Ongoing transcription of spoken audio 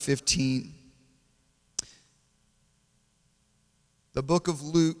15. The book of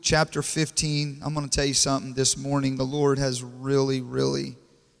Luke, chapter 15. I'm going to tell you something this morning. The Lord has really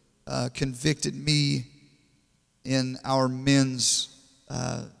convicted me in our men's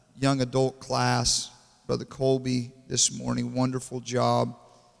young adult class. Brother Colby this morning, wonderful job.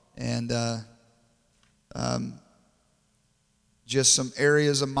 And just some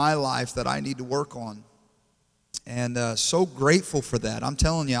areas of my life that I need to work on. And so grateful for that. I'm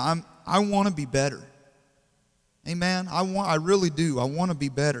telling you, I want to be better. Amen. I really do. I want to be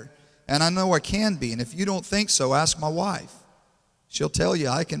better. And I know I can be. And if you don't think so, ask my wife. She'll tell you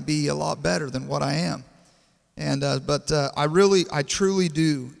I can be a lot better than what I am. And but I truly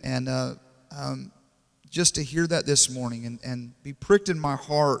do. And just to hear that this morning and be pricked in my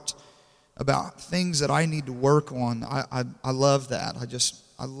heart about things that I need to work on, I love that.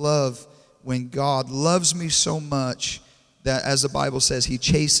 I love when God loves me so much that, as the Bible says, He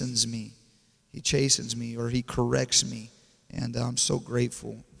chastens me. He chastens me, or He corrects me. And I'm so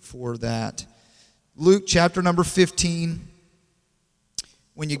grateful for that. Luke chapter number 15.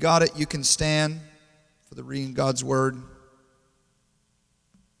 When you got it, you can stand for the reading of God's Word.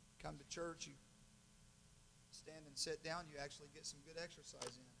 Come to church, you stand and sit down, you actually get some good exercise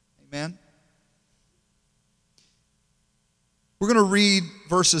in. Amen. We're going to read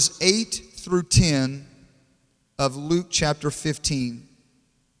verses 8 through 10 of Luke chapter 15.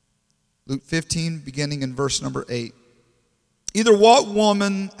 Luke 15, beginning in verse number 8. Either what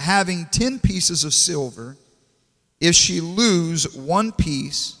woman having 10 pieces of silver, if she lose one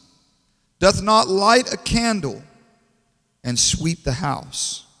piece, doth not light a candle and sweep the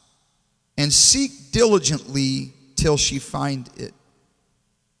house, and seek diligently till she find it?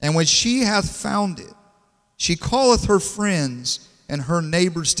 And when she hath found it, she calleth her friends and her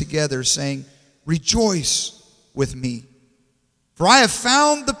neighbors together, saying, Rejoice with me, for I have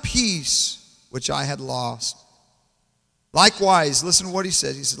found the piece which I had lost. Likewise, listen to what he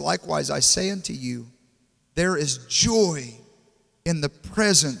says. He said, Likewise, I say unto you, there is joy in the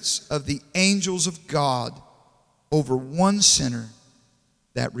presence of the angels of God over one sinner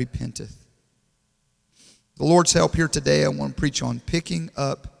that repenteth. The Lord's help here today, I want to preach on picking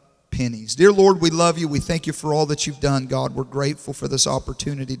up pennies. Dear Lord, we love you. We thank you for all that you've done, God. We're grateful for this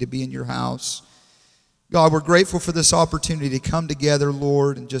opportunity to be in your house. God, we're grateful for this opportunity to come together,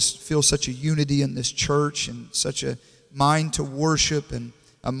 Lord, and just feel such a unity in this church and such a mind to worship and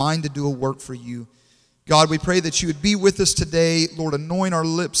a mind to do a work for you. God, we pray that you would be with us today. Lord, anoint our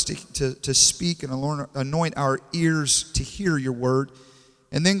lips to speak and anoint our ears to hear your word.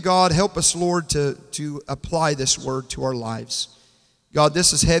 And then, God, help us, Lord, to apply this word to our lives. God,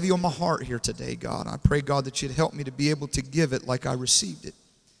 this is heavy on my heart here today, God. I pray, God, that you'd help me to be able to give it like I received it.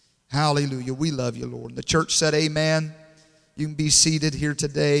 Hallelujah. We love you, Lord. The church said amen. You can be seated here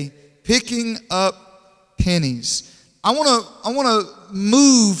today. Picking up pennies. I want to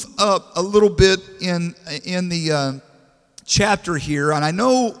move up a little bit in the chapter here, and I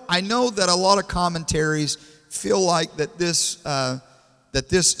know that a lot of commentaries feel like that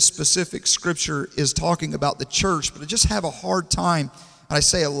this specific scripture is talking about the church, but I just have a hard time, and I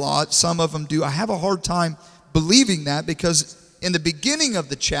say a lot, some of them do, I have a hard time believing that, because in the beginning of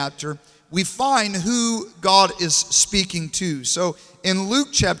the chapter, we find who God is speaking to. So in Luke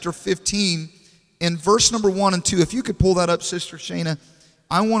chapter 15, in verse number 1 and 2, if you could pull that up, Sister Shana,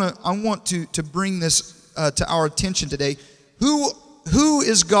 I want to bring this to our attention today. Who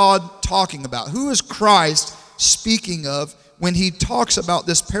is God talking about? Who is Christ speaking of when he talks about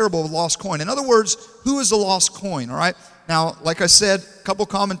this parable of the lost coin? In other words, who is the lost coin, all right? Now, like I said, a couple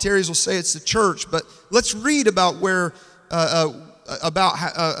commentaries will say it's the church, but let's read about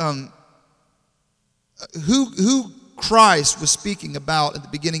who Christ was speaking about at the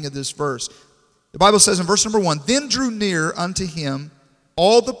beginning of this verse. The Bible says in verse number 1, Then drew near unto him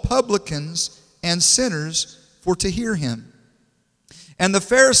all the publicans and sinners for to hear him. And the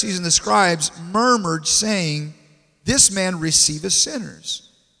Pharisees and the scribes murmured, saying, This man receiveth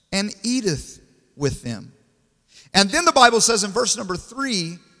sinners, and eateth with them. And then the Bible says in verse number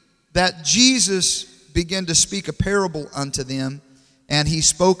 3 that Jesus began to speak a parable unto them, and he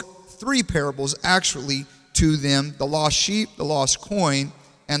spoke 3 parables actually to them: the lost sheep, the lost coin,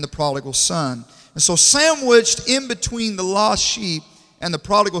 and the prodigal son. And so sandwiched in between the lost sheep and the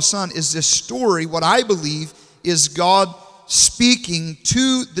prodigal son is this story, what I believe is God speaking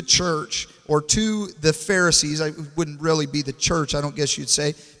to the church, or to the Pharisees. It wouldn't really be the church, I don't guess you'd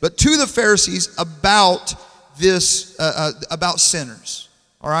say, but to the Pharisees about this, about sinners.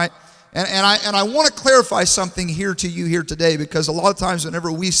 All right? And I want to clarify something here to you here today, because a lot of times whenever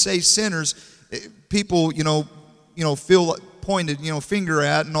we say sinners, people, feel pointed, finger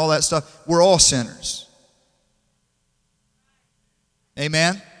at and all that stuff. We're all sinners.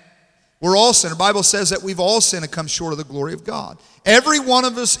 Amen? We're all sinners. The Bible says that we've all sinned and come short of the glory of God. Every one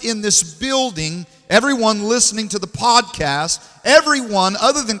of us in this building, everyone listening to the podcast, everyone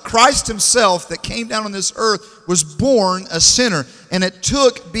other than Christ himself that came down on this earth was born a sinner. And it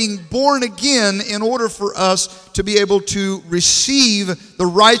took being born again in order for us to be able to receive the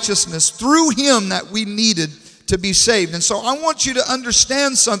righteousness through him that we needed to be saved. And so I want you to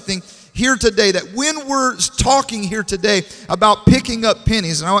understand something here today, that when we're talking here today about picking up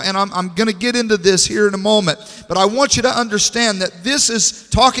pennies, and I'm going to get into this here in a moment, but I want you to understand that this is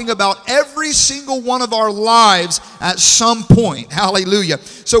talking about every single one of our lives at some point. Hallelujah.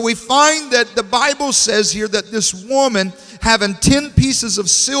 So we find that the Bible says here that this woman having 10 pieces of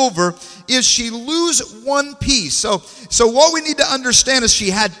silver, if she lose one piece. So what we need to understand is she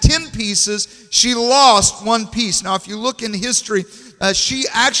had 10 pieces, she lost one piece. Now if you look in history, she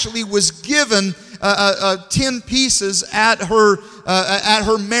actually was given 10 pieces at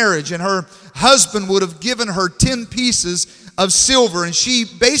her marriage, and her husband would have given her 10 pieces of silver, and she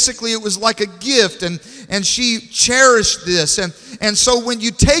basically, it was like a gift, and she cherished this. And so when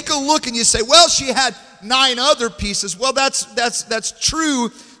you take a look and you say, well, she had 9 other pieces, well, that's true.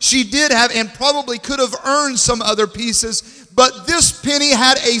 She did have, and probably could have earned some other pieces, but this penny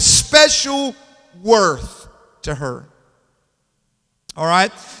had a special worth to her. All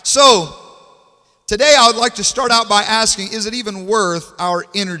right, so today I would like to start out by asking, is it even worth our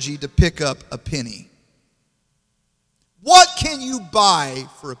energy to pick up a penny? What can you buy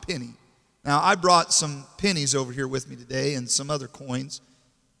for a penny? Now, I brought some pennies over here with me today and some other coins.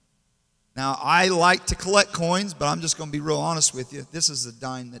 Now, I like to collect coins, but I'm just going to be real honest with you. This is a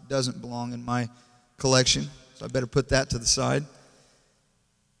dime that doesn't belong in my collection, so I better put that to the side.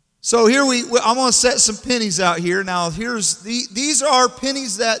 So here I'm going to set some pennies out here. Now these are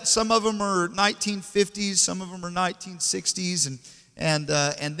pennies that some of them are 1950s, some of them are 1960s, and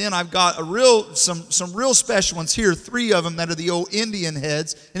then I've got some real special ones here. 3 of them that are the old Indian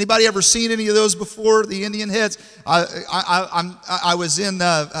heads. Anybody ever seen any of those before? The Indian heads. I was in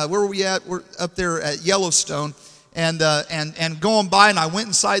where were we at? We're up there at Yellowstone. And going by, and I went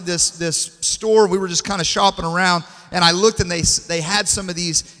inside this store. We were just kind of shopping around, and I looked, and they had some of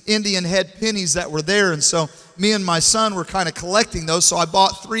these Indian head pennies that were there, and so me and my son were kind of collecting those. So I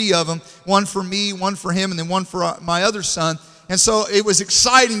bought 3 of them, one for me, one for him, and then one for my other son. And so it was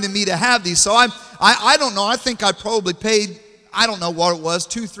exciting to me to have these. So I don't know. I think I probably paid, I don't know what it was,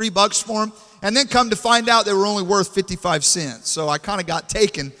 $2-3 for them, and then come to find out they were only worth 55 cents. So I kind of got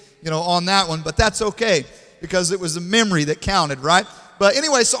taken, on that one, but that's okay, because it was the memory that counted, right? But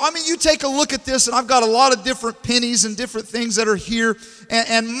anyway, so you take a look at this, and I've got a lot of different pennies and different things that are here,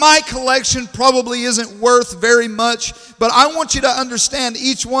 and my collection probably isn't worth very much, but I want you to understand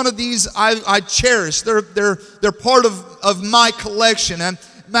each one of these I cherish. They're part of my collection. And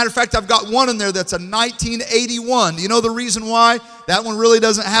matter of fact, I've got one in there that's a 1981. Do you know the reason why? That one really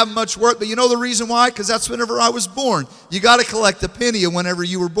doesn't have much worth, but you know the reason why? Because that's whenever I was born. You got to collect a penny of whenever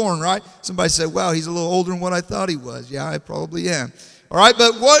you were born, right? Somebody said, wow, he's a little older than what I thought he was. Yeah, I probably am. All right,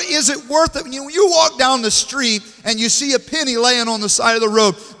 but what is it worth? When you walk down the street and you see a penny laying on the side of the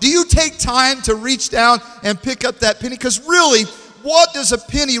road, do you take time to reach down and pick up that penny? Because really, what is a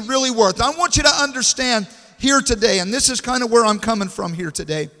penny really worth? I want you to understand here today, and this is kind of where I'm coming from here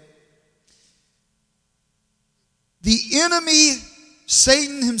today. The enemy,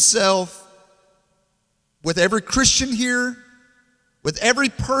 Satan himself, with every Christian here, with every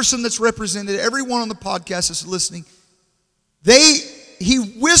person that's represented, everyone on the podcast that's listening, he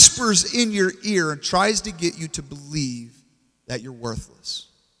whispers in your ear and tries to get you to believe that you're worthless.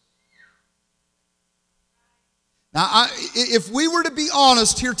 Now, if we were to be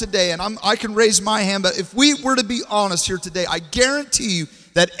honest here today, and I can raise my hand, but if we were to be honest here today, I guarantee you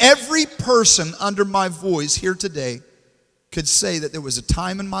that every person under my voice here today could say that there was a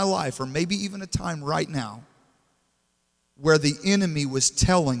time in my life, or maybe even a time right now, where the enemy was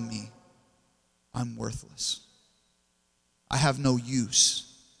telling me I'm worthless. I have no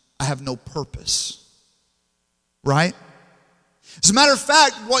use. I have no purpose. Right? As a matter of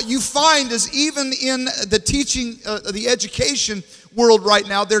fact, what you find is even in the teaching, the education world right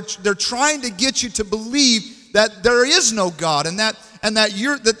now, they're trying to get you to believe that there is no God, and that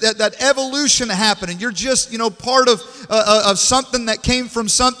evolution happened, and you're just part of something that came from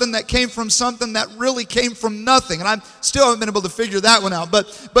something that came from something that really came from nothing. And I still haven't been able to figure that one out. But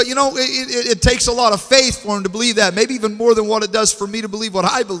it takes a lot of faith for him to believe that, maybe even more than what it does for me to believe what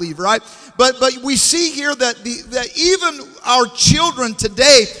I believe, right? But we see here that even our children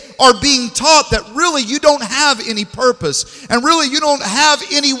today are being taught that really you don't have any purpose and really you don't have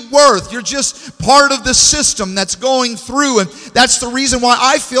any worth. You're just part of the system that's going through, and that's the reason why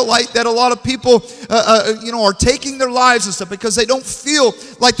I feel like that a lot of people are taking their lives and stuff, because they don't feel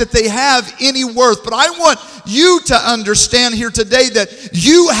like that they have any worth. But I want you to understand here today that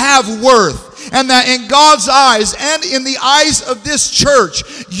you have worth. And that in God's eyes and in the eyes of this church,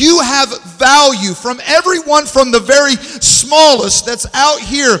 you have value. From everyone from the very smallest that's out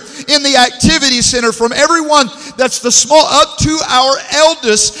here in the activity center, from everyone that's the small up to our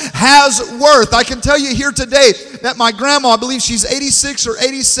eldest, has worth. I can tell you here today that my grandma, I believe she's 86 or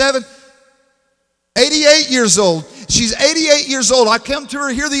 87, 88 years old. She's 88 years old. I came to her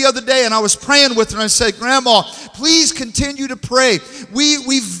here the other day and I was praying with her and I said, Grandma, please continue to pray.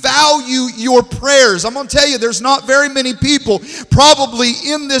 We value your prayers. I'm going to tell you, there's not very many people probably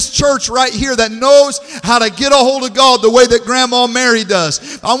in this church right here that knows how to get a hold of God the way that Grandma Mary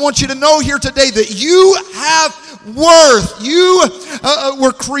does. I want you to know here today that you have worth. You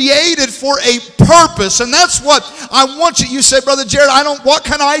were created for a purpose, and that's what I want you. You say, Brother Jared, what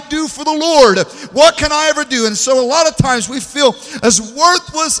can I do for the Lord? What can I ever do? And so a lot of times we feel as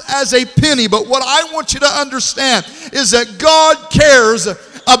worthless as a penny, but what I want you to understand is that God cares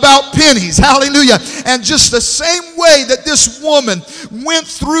about pennies. Hallelujah. And just the same way that this woman went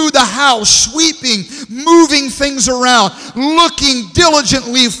through the house, sweeping, moving things around, looking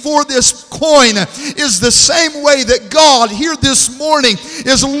diligently for this coin, is the same way that God here this morning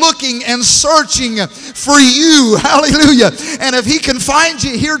is looking and searching for you. Hallelujah. And if he can find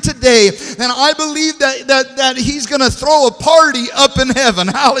you here today, then I believe that he's going to throw a party up in heaven.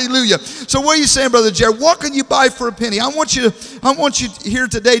 Hallelujah. So what are you saying, Brother Jared? What can you buy for a penny? I want you here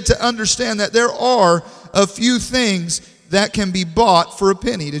today to understand that there are a few things that can be bought for a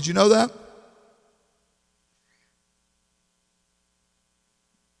penny. Did you know that?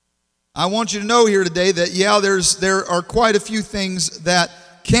 I want you to know here today that there are quite a few things that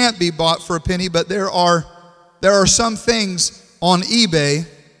can't be bought for a penny, but there are some things on eBay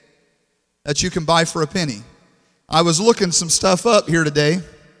that you can buy for a penny. I was looking some stuff up here today,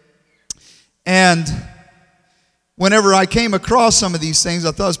 and whenever I came across some of these things,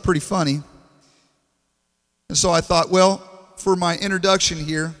 I thought it was pretty funny. And so I thought, well, for my introduction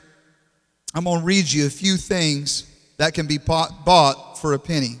here, I'm going to read you a few things that can be bought for a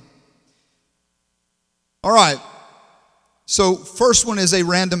penny. All right. So first one is a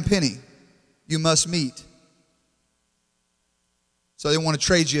random penny you must meet. So they want to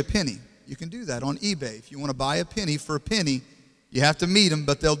trade you a penny. You can do that on eBay. If you want to buy a penny for a penny, you have to meet them,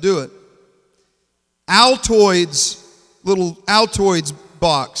 but they'll do it. Altoids, little Altoids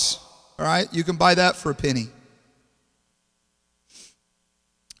box. All right, you can buy that for a penny.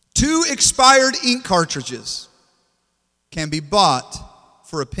 2 expired ink cartridges can be bought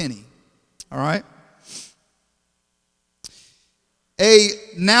for a penny. All right.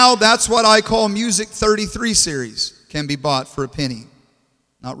 Now That's What I Call Music 33 series can be bought for a penny.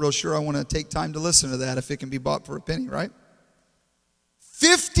 Not real sure I want to take time to listen to that if it can be bought for a penny, right?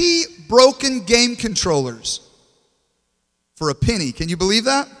 50 broken game controllers for a penny. Can you believe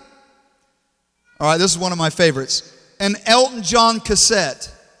that? All right, this is one of my favorites. An Elton John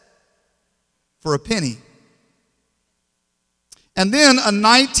cassette for a penny. And then a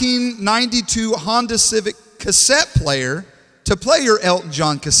 1992 Honda Civic cassette player to play your Elton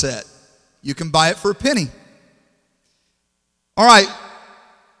John cassette. You can buy it for a penny. All right,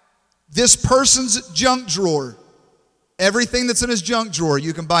 this person's junk drawer. Everything that's in his junk drawer,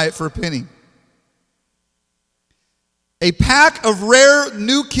 you can buy it for a penny. A pack of rare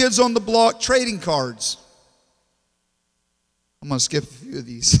New Kids on the Block trading cards. I'm going to skip a few of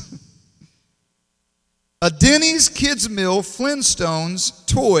these. A Denny's Kids Meal Flintstones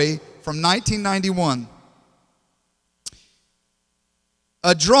toy from 1991.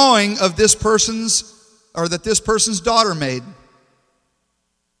 A drawing of this person's daughter made.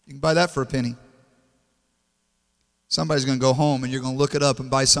 You can buy that for a penny. Somebody's going to go home and you're going to look it up and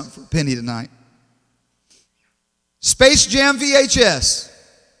buy something for a penny tonight. Space Jam VHS.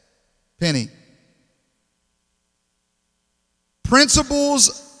 Penny.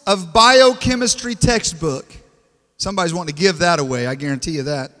 Principles of Biochemistry textbook. Somebody's wanting to give that away. I guarantee you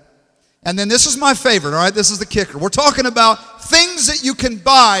that. And then this is my favorite, all right? This is the kicker. We're talking about things that you can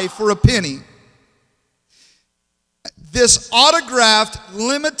buy for a penny. This autographed,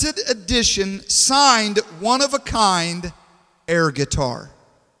 limited edition, signed, one-of-a-kind air guitar.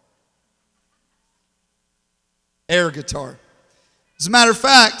 Air guitar. As a matter of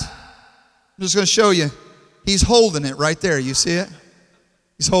fact, I'm just going to show you. He's holding it right there. You see it?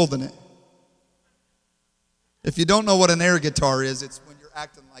 He's holding it. If you don't know what an air guitar is, it's when you're you're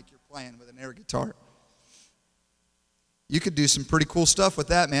acting like you're playing with an air guitar. You could do some pretty cool stuff with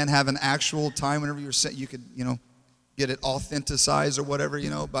that, man. Have an actual time whenever you're set. You could, get it authenticized or whatever,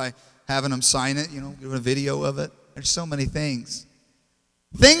 by having them sign it, do a video of it. There's so many things.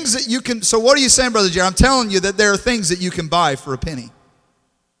 Things that you can, so what are you saying, Brother Jerry? I'm telling you that there are things that you can buy for a penny.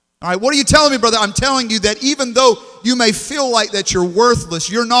 All right, what are you telling me, brother? I'm telling you that even though you may feel like that you're worthless,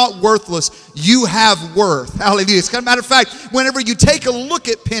 you're not worthless. You have worth. Hallelujah. As a matter of fact, whenever you take a look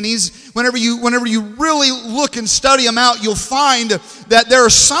at pennies, whenever you really look and study them out, you'll find that there are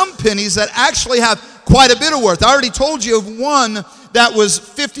some pennies that actually have quite a bit of worth. I already told you of one that was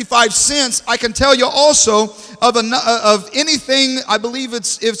 55 cents. I can tell you also of anything, I believe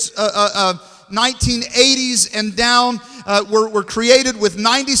it's 1980s and down, were created with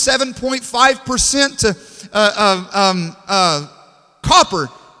 97.5% copper.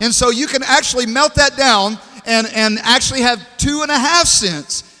 And so you can actually melt that down and actually have 2.5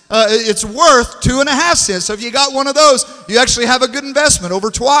 cents. It's worth 2.5 cents. So if you got one of those, you actually have a good investment over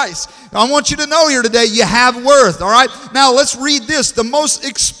twice. I want you to know here today, you have worth, all right? Now let's read this, the most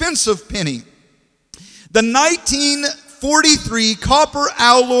expensive penny. The 1943 copper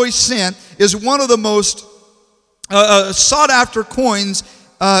alloy cent is one of the most sought-after coins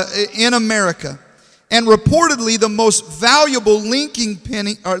in America, and reportedly the most valuable Lincoln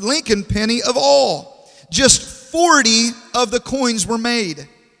penny of all. Just 40 of the coins were made,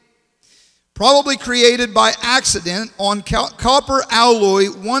 probably created by accident on copper alloy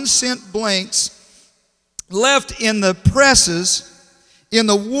 1 cent blanks left in the presses in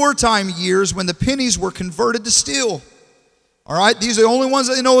the wartime years when the pennies were converted to steel. All right, these are the only ones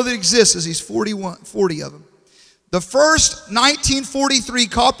that they know that exist, is these 40 of them. The first 1943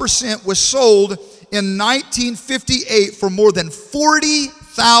 copper cent was sold in 1958 for more than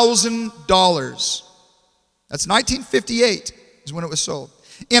 $40,000. That's 1958 is when it was sold.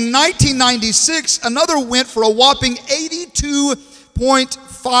 In 1996, another went for a whopping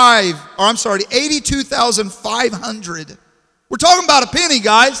 $82,500. We're talking about a penny,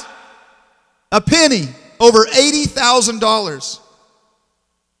 guys. A penny, over $80,000.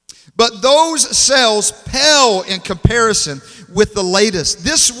 But those sales pale in comparison with the latest.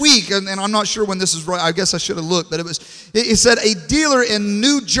 This week, and I'm not sure when this is right, I guess I should have looked, but it said a dealer in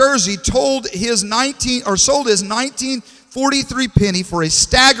New Jersey sold his 1943 penny for a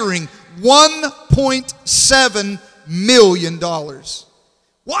staggering $1.7 million.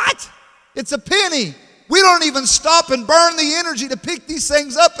 What? It's a penny. We don't even stop and burn the energy to pick these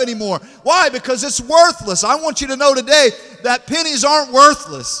things up anymore. Why? Because it's worthless. I want you to know today that pennies aren't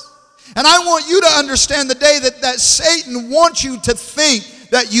worthless. And I want you to understand today that Satan wants you to think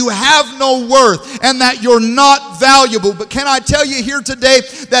that you have no worth and that you're not valuable. But can I tell you here today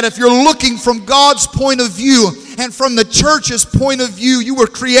that if you're looking from God's point of view and from the church's point of view, you were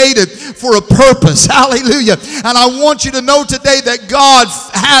created for a purpose. Hallelujah. And I want you to know today that God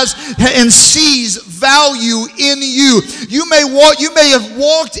has and sees value in you. You may have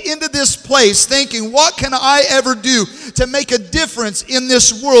walked into this place thinking, what can I ever do to make a difference in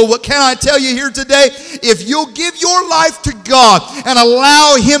this world? What can I tell you here today? If you'll give your life to God and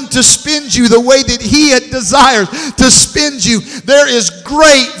allow Him to spend you the way that He had desired to spend you, there is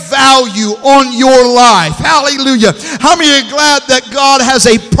great value on your life. Hallelujah. How many are glad that God has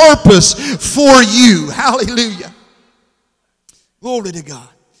a purpose for you? Hallelujah. Glory to God.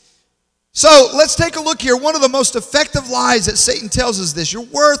 So let's take a look here. One of the most effective lies that Satan tells us this: you're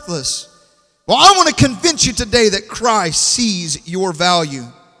worthless. Well, I want to convince you today that Christ sees your value.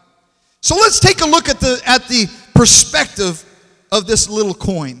 So let's take a look at the perspective of this little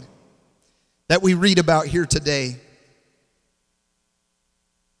coin that we read about here today.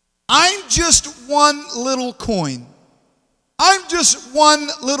 I'm just one little coin. I'm just one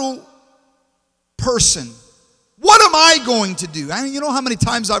little person. What am I going to do? I mean, you know how many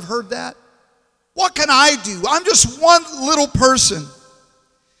times I've heard that? What can I do? I'm just one little person.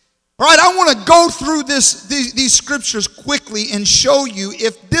 All right, I want to go through these scriptures quickly and show you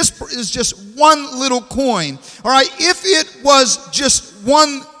if this is just one little coin. All right, if it was just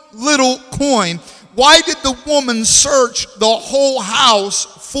one little coin, why did the woman search the whole house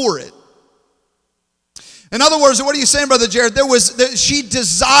for it? In other words, what are you saying, Brother Jared? She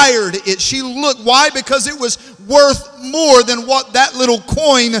desired it. She looked. Why? Because it was worth more than what that little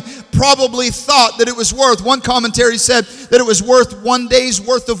coin probably thought that it was worth. One commentary said that it was worth 1 day's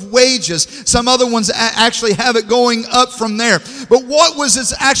worth of wages. Some other ones actually have it going up from there. But what was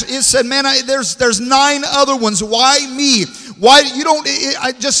it actually? It said, man, there's 9 other ones. Why me? Why you don't?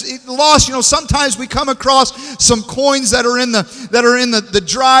 I just lost. You know, sometimes we come across some coins that are in the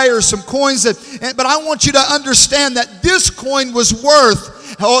dryer, or some coins that. But I want you to understand that this coin was worth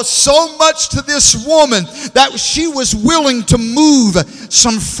so much to this woman that she was willing to move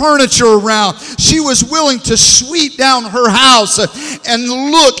some furniture around. She was willing to sweep down her house and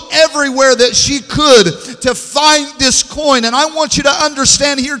look everywhere that she could to find this coin. And I want you to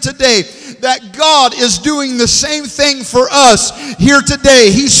understand here today that God is doing the same thing for us here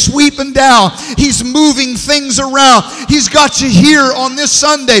today. He's sweeping down. He's moving things around. He's got you here on this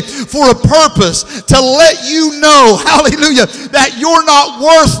Sunday for a purpose, to let you know, hallelujah, that you're not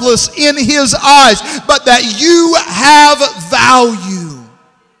worthless in His eyes, but that you have value.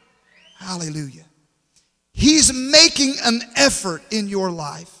 Hallelujah. He's making an effort in your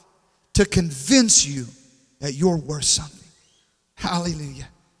life to convince you that you're worth something. Hallelujah.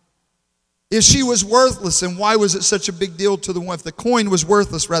 If she was worthless, then why was it such a big deal to the woman? If the coin was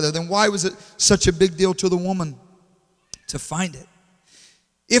worthless, rather, then why was it such a big deal to the woman to find it?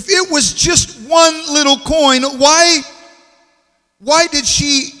 If it was just one little coin, why did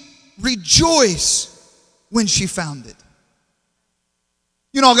she rejoice when she found it?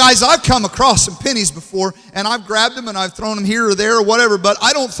 You know, guys, I've come across some pennies before, and I've grabbed them and I've thrown them here or there or whatever, but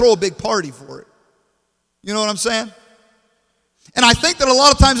I don't throw a big party for it. You know what I'm saying? And I think that a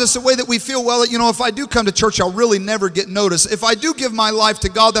lot of times that's the way that we feel. Well, you know, if I do come to church, I'll really never get noticed. If I do give my life to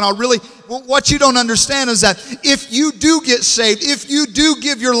God, then I'll really... Well, what you don't understand is that if you do get saved, if you do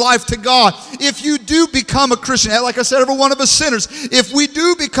give your life to God, if you do become a Christian, like I said, every one of us sinners, if we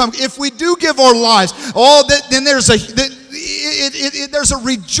do give our lives, then there's a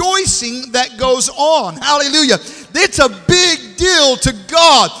rejoicing that goes on. Hallelujah. It's a big deal to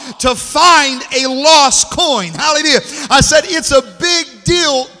God to find a lost coin. Hallelujah. I said it's a big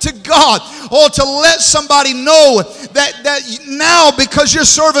deal to God. Or to let somebody know that now, because you're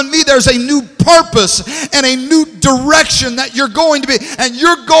serving me, there's a new purpose and a new direction that you're going to be. And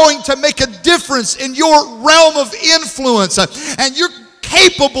you're going to make a difference in your realm of influence. And you're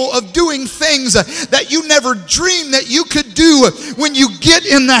capable of doing things that you never dreamed that you could do when you get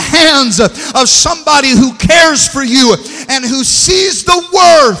in the hands of somebody who cares for you and who sees the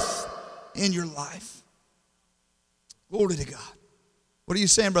worth in your life. Glory to God. What are you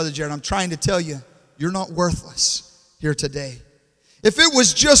saying, Brother Jared? I'm trying to tell you, you're not worthless here today. If it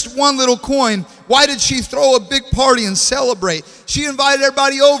was just one little coin, why did she throw a big party and celebrate? She invited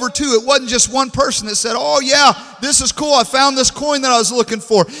everybody over too. It wasn't just one person that said, oh yeah, this is cool. I found this coin that I was looking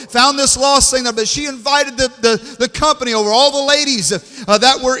for. Found this lost thing there. But she invited the company over, all the ladies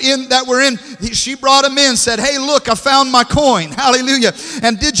that were in. She brought them in, said, hey, look, I found my coin. Hallelujah.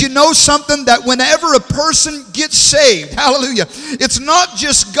 And did you know something? That whenever a person gets saved, hallelujah, it's not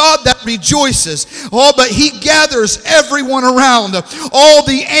just God that rejoices. Oh, but He gathers everyone around. All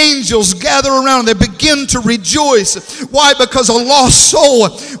the angels gather around. They begin to rejoice. Why? Because a lost soul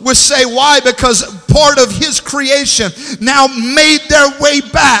would say, why? Because part of His creation now made their way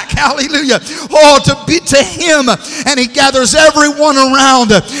back. Hallelujah. Oh, to Him. And He gathers everyone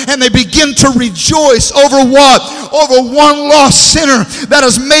around and they begin to rejoice over what? Over one lost sinner that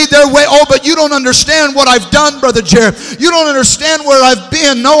has made their way. Oh, but you don't understand what I've done, Brother Jared. You don't understand where I've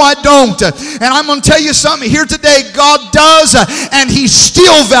been. No, I don't. And I'm going to tell you something here today. God does, and He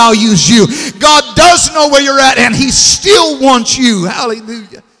still values you. God does know where you're at, and He still wants you.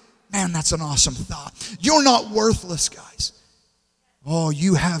 Hallelujah. Man, that's an awesome thought. You're not worthless, guys. Oh,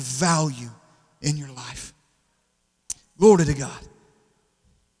 you have value in your life. Glory to God.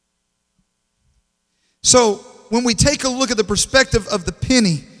 So, when we take a look at the perspective of the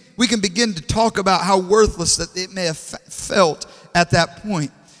penny, we can begin to talk about how worthless that it may have felt at that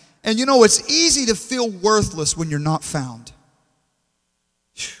point. And you know, it's easy to feel worthless when you're not found.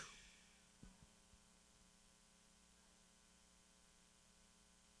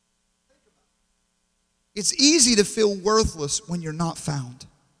 It's easy to feel worthless when you're not found.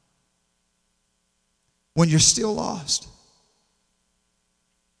 When you're still lost.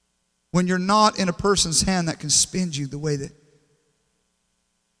 When you're not in a person's hand that can spin you the way that.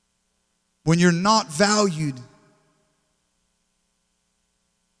 When you're not valued.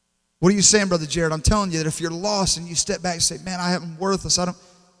 What are you saying, Brother Jared? I'm telling you that if you're lost and you step back and say, man, I am worthless.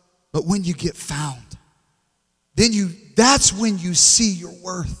 But when you get found, that's when you see your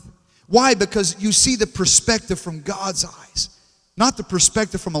worth. Why? Because you see the perspective from God's eyes. Not the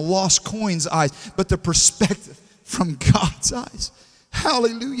perspective from a lost coin's eyes, but the perspective from God's eyes.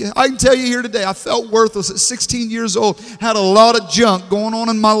 Hallelujah. I can tell you here today, I felt worthless at 16 years old. Had a lot of junk going on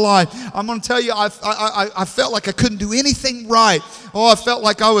in my life. I'm going to tell you, I felt like I couldn't do anything right. I felt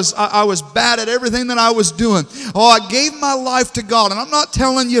like I was bad at everything that I was doing. I gave my life to God. And I'm not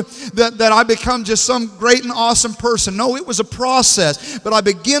telling you that I become just some great and awesome person. No, it was a process. But I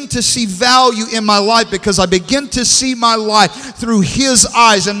begin to see value in my life because I begin to see my life through His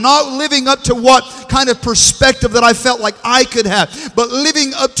eyes and not living up to what kind of perspective that I felt like I could have, but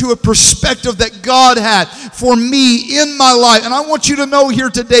living up to a perspective that God had for me in my life. And I want you to know here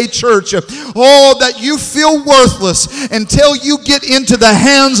today, church, that you feel worthless until you get into the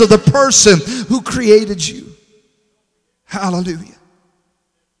hands of the person who created you. Hallelujah.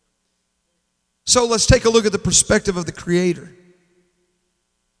 So let's take a look at the perspective of the Creator.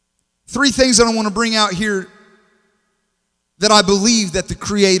 3 things that I want to bring out here that I believe that the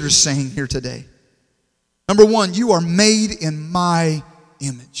Creator's saying here today. Number 1, you are made in my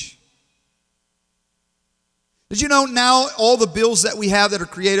image. Did you know now all the bills that we have that are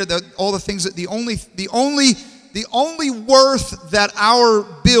created, all the things that the only worth that our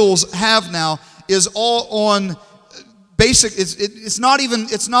bills have now is all on basic. It's not even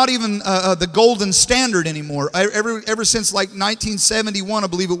the golden standard anymore. Ever since like 1971, I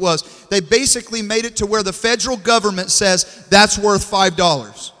believe it was, they basically made it to where the federal government says that's worth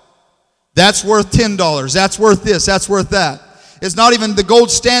 $5. That's worth $10. That's worth this. That's worth that. It's not even the gold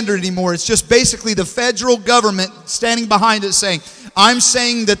standard anymore. It's just basically the federal government standing behind it saying, I'm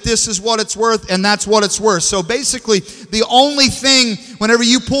saying that this is what it's worth and that's what it's worth. So basically, the only thing, whenever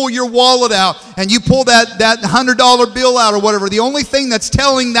you pull your wallet out and you pull that $100 bill out or whatever, the only thing that's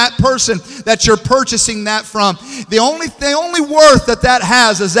telling that person that you're purchasing that from, the only worth that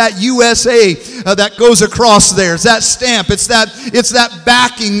has is that USA that goes across there. It's that stamp. It's that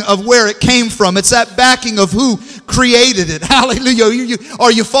backing of where it came from. It's that backing of who created it. Hallelujah.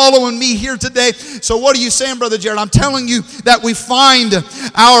 Are you following me here today? So what are you saying, Brother Jared? I'm telling you that we find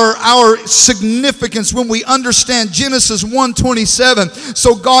our significance when we understand Genesis 1:27.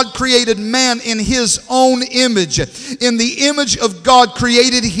 So God created man in His own image. In the image of God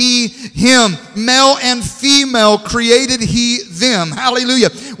created He him. Male and female created He them. Hallelujah.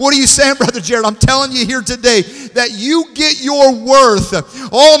 What are you saying, Brother Jared? I'm telling you here today that you get your worth.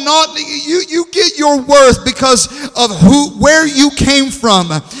 You get your worth because of where you came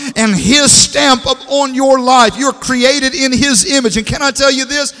from and His stamp up on your life. You're created in His image. And can I tell you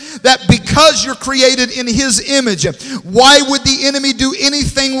this? That because you're created in His image, why would the enemy do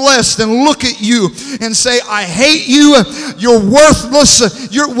anything less than look at you and say, I hate you, you're worthless.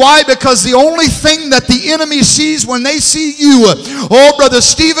 Why? Because the only thing that the enemy sees when they see you, Brother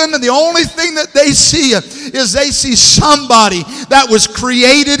Stephen, the only thing that they see is they see somebody that was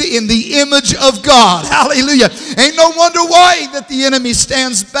created in the image of God. Hallelujah. Ain't no wonder why that the enemy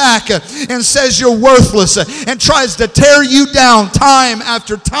stands back and says you're worthless and tries to tear you down time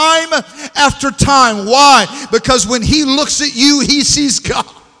after time after time. Why? Because when he looks at you, he sees God.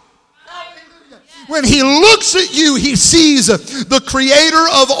 When he looks at you, he sees the creator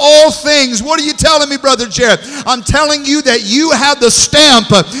of all things. What are you telling me, Brother Jared? I'm telling you that you have the stamp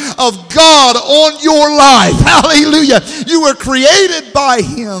of God on your life. Hallelujah. You were created by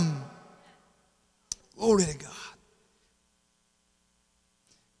Him. Glory to God.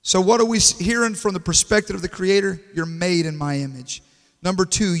 So what are we hearing from the perspective of the Creator? You're made in my image. Number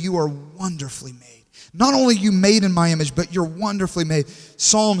 2, you are wonderfully made. Not only you made in my image, but you're wonderfully made.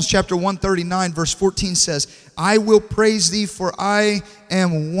 Psalms chapter 139 verse 14 says, I will praise thee, for I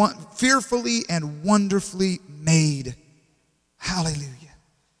am fearfully and wonderfully made. Hallelujah.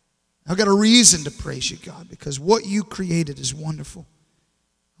 I've got a reason to praise you, God, because what you created is wonderful.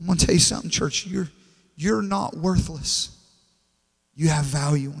 I'm going to tell you something, church. You're not worthless. You have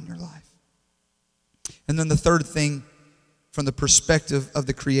value in your life. And then the third thing from the perspective of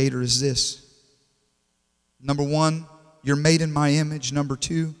the Creator is this. Number 1, you're made in my image. Number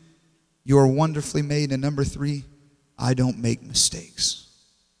 2, you are wonderfully made. And number 3, I don't make mistakes.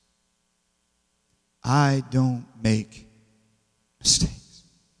 I don't make mistakes.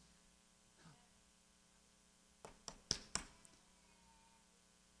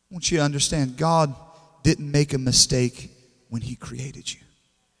 I want you to understand, God didn't make a mistake when He created you.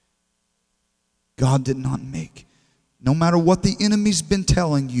 God did not make. No matter what the enemy's been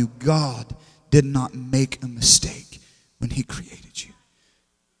telling you, God did not make a mistake when He created you.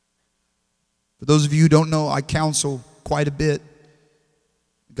 For those of you who don't know, I counsel quite a bit.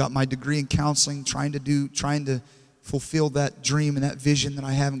 Got my degree in counseling, trying to fulfill that dream and that vision that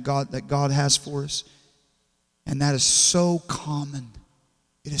I have in God, that God has for us. And that is so common.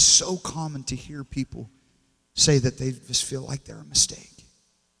 It is so common to hear people say that they just feel like they're a mistake.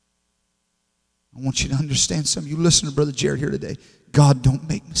 I want you to understand something. You listen to Brother Jared here today. God don't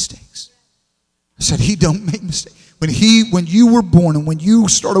make mistakes. I said, He don't make mistakes. When you were born and when you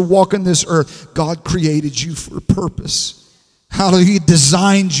started walking this earth, God created you for a purpose. Hallelujah. He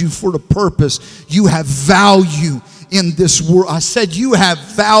designed you for a purpose. You have value in this world. I said you have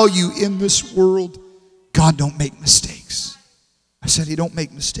value in this world. God don't make mistakes. I said He don't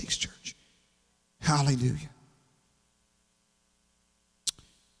make mistakes, church. Hallelujah.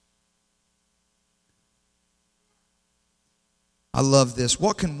 I love this.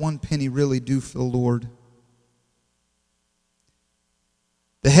 What can one penny really do for the Lord?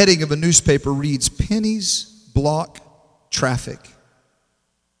 The heading of a newspaper reads, "Pennies block traffic."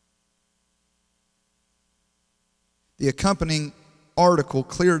 The accompanying article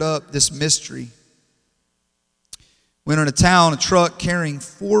cleared up this mystery. When in a town, a truck carrying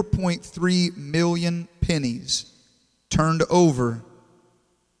 4.3 million pennies turned over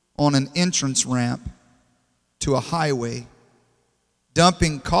on an entrance ramp to a highway,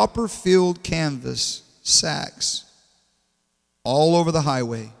 dumping copper-filled canvas sacks all over the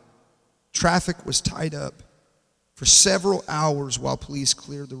highway. Traffic was tied up for several hours while police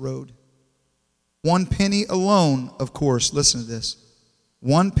cleared the road. 1 penny alone, of course, listen to this.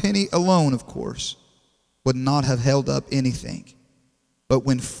 1 penny alone, of course, would not have held up anything. But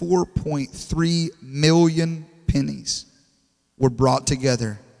when 4.3 million pennies were brought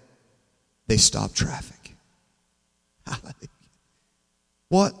together, they stopped traffic. Hallelujah.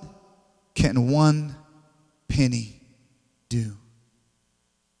 What can 1 penny do?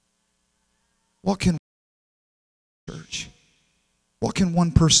 What can church? What can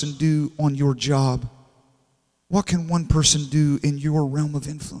one person do on your job? What can one person do in your realm of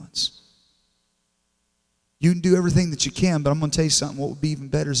influence? You can do everything that you can, but I'm going to tell you something. What would be even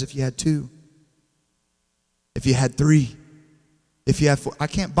better is if you had 2. If you had 3. If you had 4. I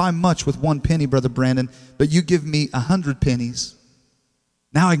can't buy much with 1 penny, Brother Brandon, but you give me 100 pennies.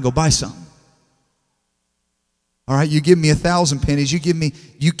 Now I can go buy something. All right, you give me 1,000 pennies.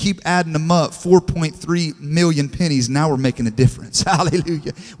 You keep adding them up, 4.3 million pennies. Now we're making a difference.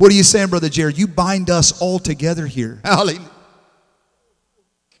 Hallelujah. What are you saying, Brother Jared? You bind us all together here. Hallelujah.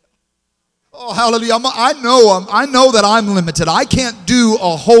 Oh, hallelujah. I know that I'm limited. I can't do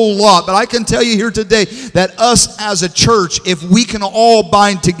a whole lot, but I can tell you here today that us as a church, if we can all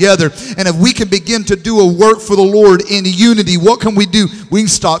bind together and if we can begin to do a work for the Lord in unity, what can we do? We can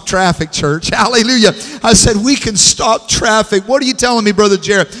stop traffic, church. Hallelujah. I said we can stop traffic. What are you telling me, Brother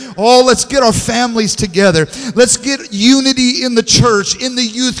Jared? Oh, let's get our families together. Let's get unity in the church, in the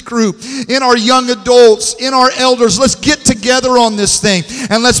youth group, in our young adults, in our elders. Let's get together on this thing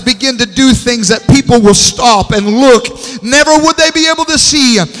and let's begin to do things that people will stop and look. Never would they be able to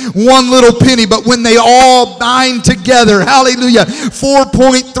see 1 little penny, but when they all bind together, hallelujah,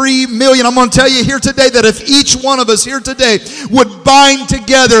 4.3 million. I'm going to tell you here today that if each one of us here today would bind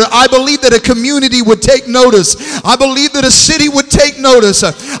together, I believe that a community would take notice. I believe that a city would take notice.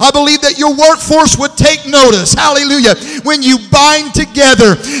 I believe that your workforce would take notice. Hallelujah. When you bind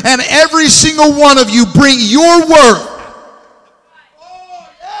together and every single one of you bring your work.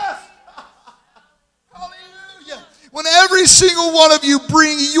 When every single one of you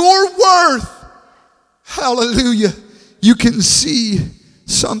bring your worth, hallelujah, you can see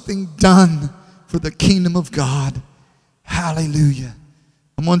something done for the kingdom of God. Hallelujah.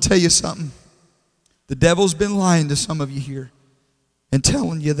 I'm going to tell you something. The devil's been lying to some of you here and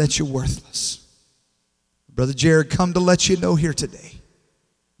telling you that you're worthless. Brother Jared, come to let you know here today,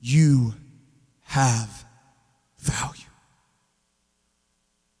 you have value.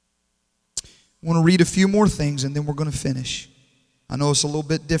 I want to read a few more things and then we're going to finish. I know it's a little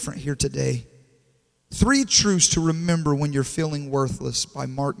bit different here today. 3 truths to remember when you're feeling worthless by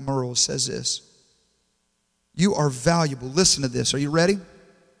Mark Merle says this. You are valuable. Listen to this. Are you ready?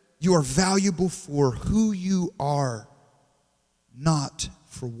 You are valuable for who you are, not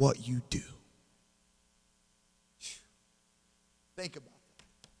for what you do. Think about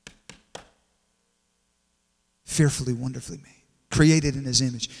that. Fearfully, wonderfully made. Created in His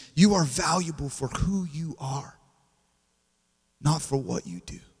image. You are valuable for who you are, not for what you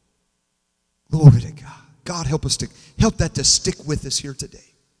do. Glory to God. God, help that to stick with us here today.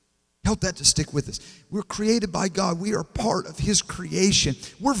 Help that to stick with us. We're created by God. We are part of His creation.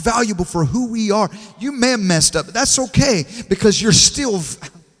 We're valuable for who we are. You may have messed up, but that's okay because you're still.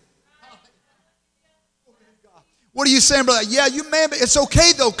 What are you saying, brother? Yeah, you may, but it's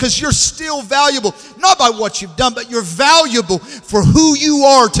okay though, because you're still valuable. Not by what you've done, but you're valuable for who you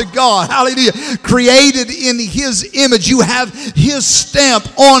are to God. Hallelujah. Created in His image. You have His stamp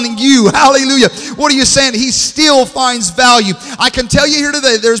on you. Hallelujah. What are you saying? He still finds value. I can tell you here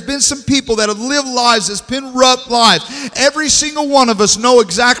today, there's been some people that have lived lives that's been rough lives. Every single one of us know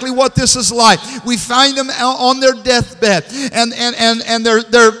exactly what this is like. We find them on their deathbed, and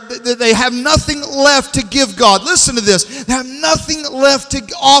they have nothing left to give God. Listen to this. They have nothing left to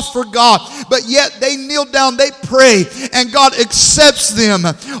offer God, but yet they kneel down, they pray, and God accepts them,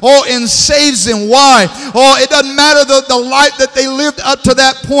 and saves them. Why? It doesn't matter the life that they lived up to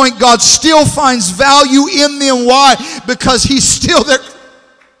that point. God still finds value in them. Why? Because He's still there.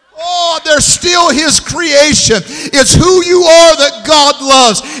 They're still His creation. It's who you are that God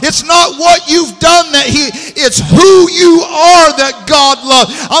loves. It's not what you've done it's who you are that God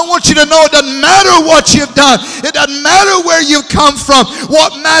loves. I want you to know it doesn't matter what you've done. It doesn't matter where you've come from.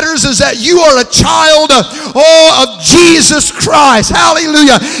 What matters is that you are a child of Jesus Christ.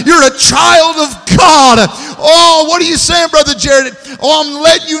 Hallelujah. You're a child of God. What are you saying, Brother Jared? I'm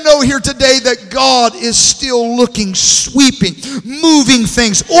letting you know here today that God is still looking, sweeping, moving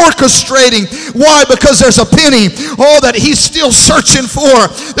things, orchestrating. Why? Because there's a penny, that He's still searching for.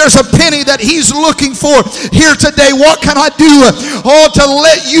 There's a penny that He's looking for here today. What can I do? To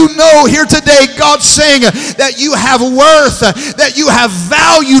let you know here today, God's saying that you have worth, that you have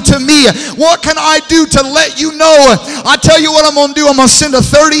value to me. What can I do to let you know? I tell you what I'm going to do. I'm going to send a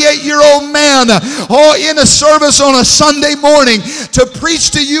 38-year-old man, in a service on a Sunday morning to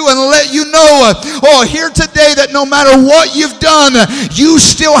preach to you and let you know, here today, that no matter what you've done, you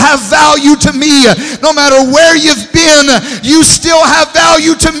still have value to me. No matter where you've been, you still have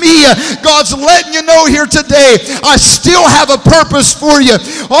value to me. God's letting you know here today, I still have a purpose for you.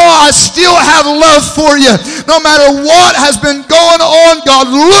 I still have love for you. No matter what has been going on, God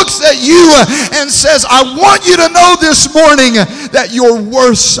looks at you and says, I want you to know this morning that you're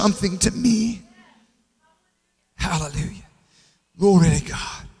worth something to me. Hallelujah. Glory to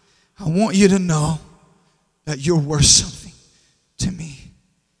God. I want you to know that you're worth something to me.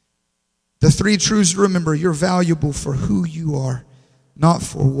 The three truths to remember: you're valuable for who you are, not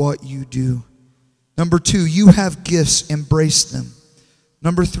for what you do. Number two, you have gifts, embrace them.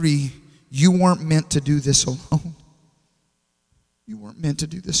 Number three, you weren't meant to do this alone. You weren't meant to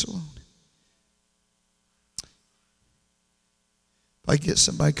do this alone. If I get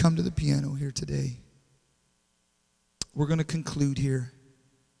somebody come to the piano here today, we're going to conclude here.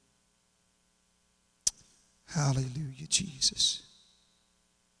 Hallelujah, Jesus.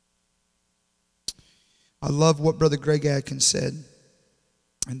 I love what Brother Greg Adkins said.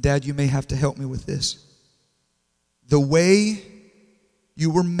 And Dad, you may have to help me with this. The way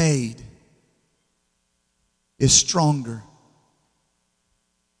you were made is stronger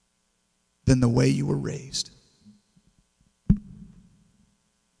than the way you were raised.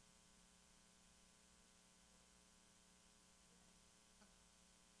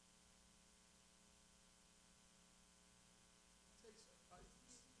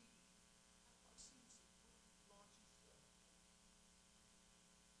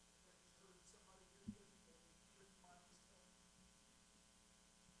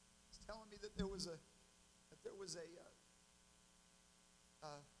 Telling me that there was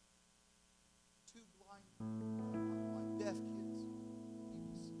two blind deaf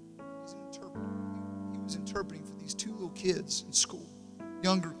kids. He's an interpreter. He was interpreting for these two little kids in school,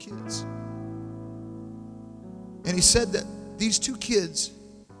 younger kids. And he said that these two kids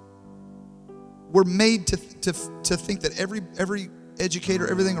were made to think that every educator,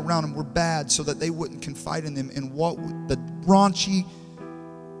 everything around them were bad, so that they wouldn't confide in them in what the raunchy,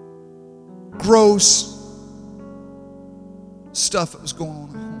 gross stuff that was going on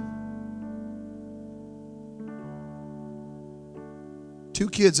at home. Two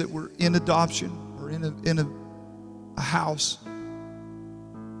kids that were in adoption or in a house,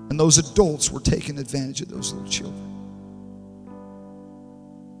 and those adults were taking advantage of those little children.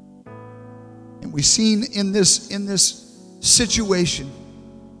 And we've seen in this situation,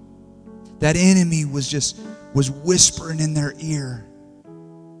 that enemy was whispering in their ear,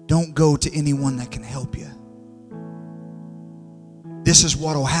 don't go to anyone that can help you. This is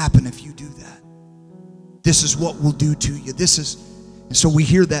what will happen if you do that. This is what we'll do to you. And so we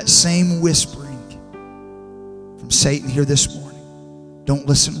hear that same whispering from Satan here this morning. Don't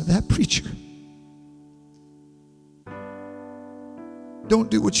listen to that preacher.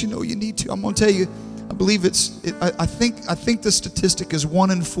 Don't do what you know you need to. I'm going to tell you, I believe I think the statistic is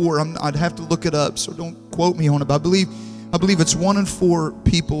 1 in 4. I'd have to look it up, so don't quote me on it. But I believe it's 1 in 4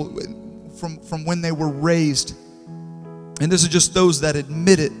 people from when they were raised And this is just those that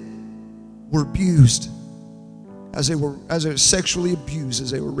admit it were abused as they were sexually abused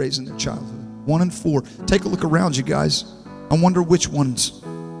as they were raised in their childhood. 1 in 4. Take a look around you guys. I wonder which ones.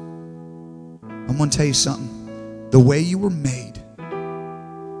 I'm going to tell you something. The way you were made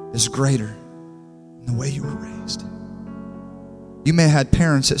is greater than the way you were raised. You may have had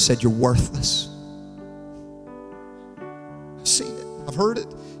parents that said you're worthless. I've seen it. I've heard it.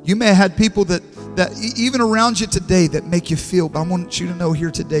 You may have had people that even around you today that make you feel, but I want you to know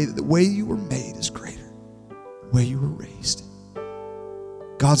here today that the way you were made is greater than the way you were raised.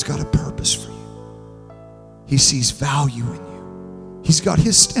 God's got a purpose for you. He sees value in you. He's got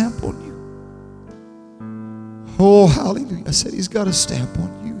His stamp on you. Oh, hallelujah. I said He's got a stamp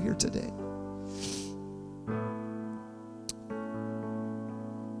on you here today.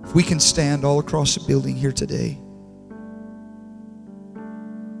 If we can stand all across the building here today.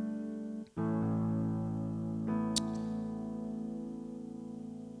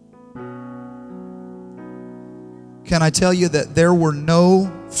 Can I tell you that there were no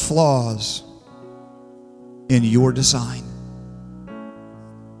flaws in your design?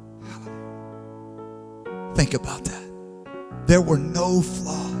 Think about that. There were no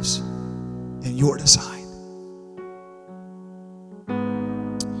flaws in your design.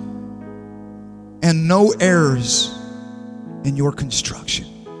 And no errors in your construction.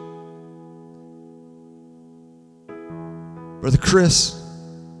 Brother Chris,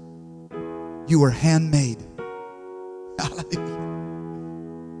 you were handmade.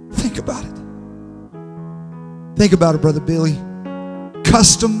 Hallelujah. Think about it. Think about it, Brother Billy.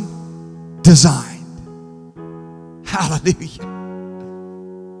 Custom designed. Hallelujah.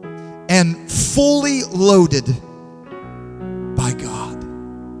 And fully loaded by God.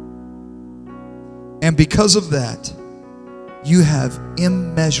 And because of that, you have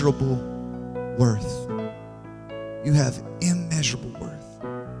immeasurable worth. You have immeasurable worth.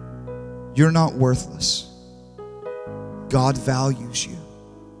 You're not worthless. God values you.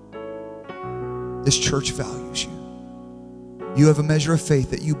 This church values you. You have a measure of faith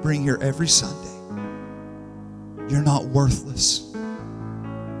that you bring here every Sunday. You're not worthless.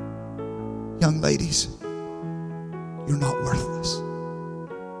 Young ladies, you're not worthless.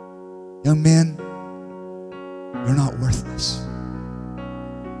 Young men, you're not worthless.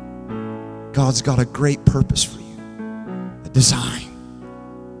 God's got a great purpose for you. A design.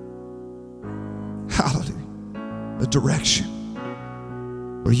 Hallelujah. A direction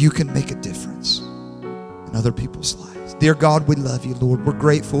where you can make a difference in other people's lives. Dear God, we love you, Lord. We're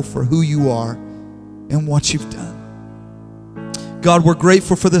grateful for who you are and what you've done. God, we're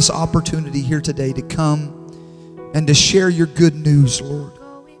grateful for this opportunity here today to come and to share your good news, Lord.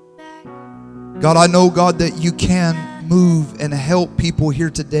 God, I know, God, that you can move and help people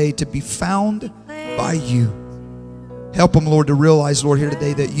here today to be found by you. Help them, Lord, to realize, Lord, here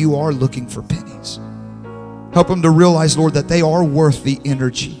today that you are looking for pennies. Help them to realize, Lord, that they are worth the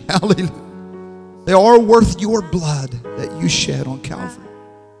energy. Hallelujah. They are worth your blood that you shed on Calvary.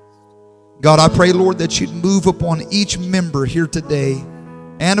 God, I pray, Lord, that you'd move upon each member here today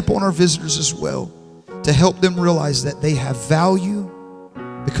and upon our visitors as well to help them realize that they have value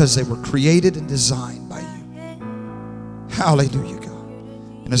because they were created and designed by you. Hallelujah, God.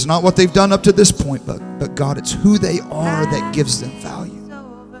 And it's not what they've done up to this point, but God, it's who they are that gives them value.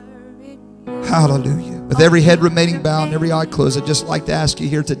 Hallelujah. With every head remaining bowed and every eye closed, I'd just like to ask you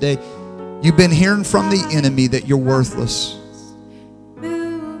here today, you've been hearing from the enemy that you're worthless.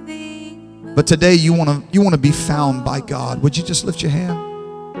 But today you want to be found by God. Would you just lift your hand?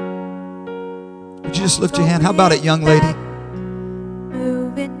 Would you just lift your hand? How about it, young lady?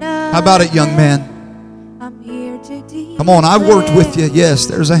 How about it, young man? Come on, I've worked with you. Yes,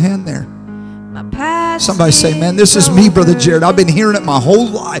 there's a hand there. Somebody say, man, this is me, Brother Jared. I've been hearing it my whole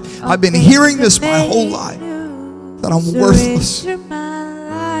life. I've been hearing this my whole life. That I'm worthless.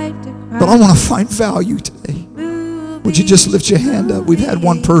 But I want to find value today. Would you just lift your hand up? We've had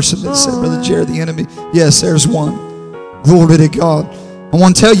one person that said, Brother Jared, the enemy. Yes, there's one. Glory to God. I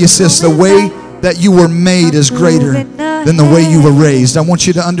want to tell you, sis, the way that you were made is greater than the way you were raised. I want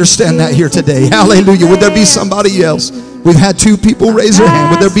you to understand that here today. Hallelujah. Would there be somebody else? We've had 2 people raise their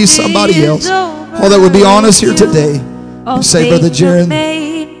hand. Would there be somebody else? Oh, that would be honest here today. You say, Brother Jared,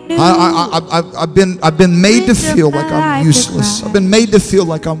 I've been made to feel like I'm useless. I've been made to feel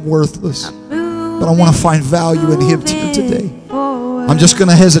like I'm worthless. But I want to find value in Him here today. I'm just going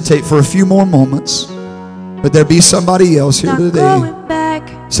to hesitate for a few more moments. But there be somebody else here today.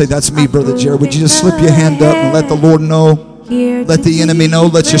 Say, that's me, Brother Jared. Would you just slip your hand up and let the Lord know? Let the enemy know.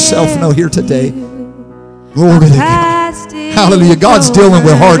 Let yourself know here today. Glory to God. Hallelujah. God's dealing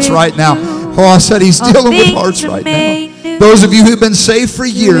with hearts right now. Oh, I said He's dealing with hearts right now. Those of you who've been saved for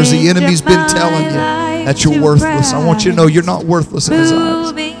years, the enemy's been telling you that you're worthless. I want you to know you're not worthless in his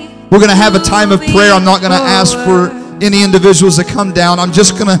eyes. We're going to have a time of prayer. I'm not going to ask for any individuals to come down. I'm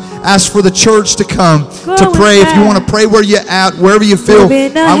just going to ask for the church to come to pray. If you want to pray where you're at, wherever you feel,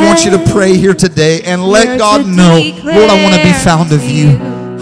 I want you to pray here today and let God know, Lord, I want to be found of you.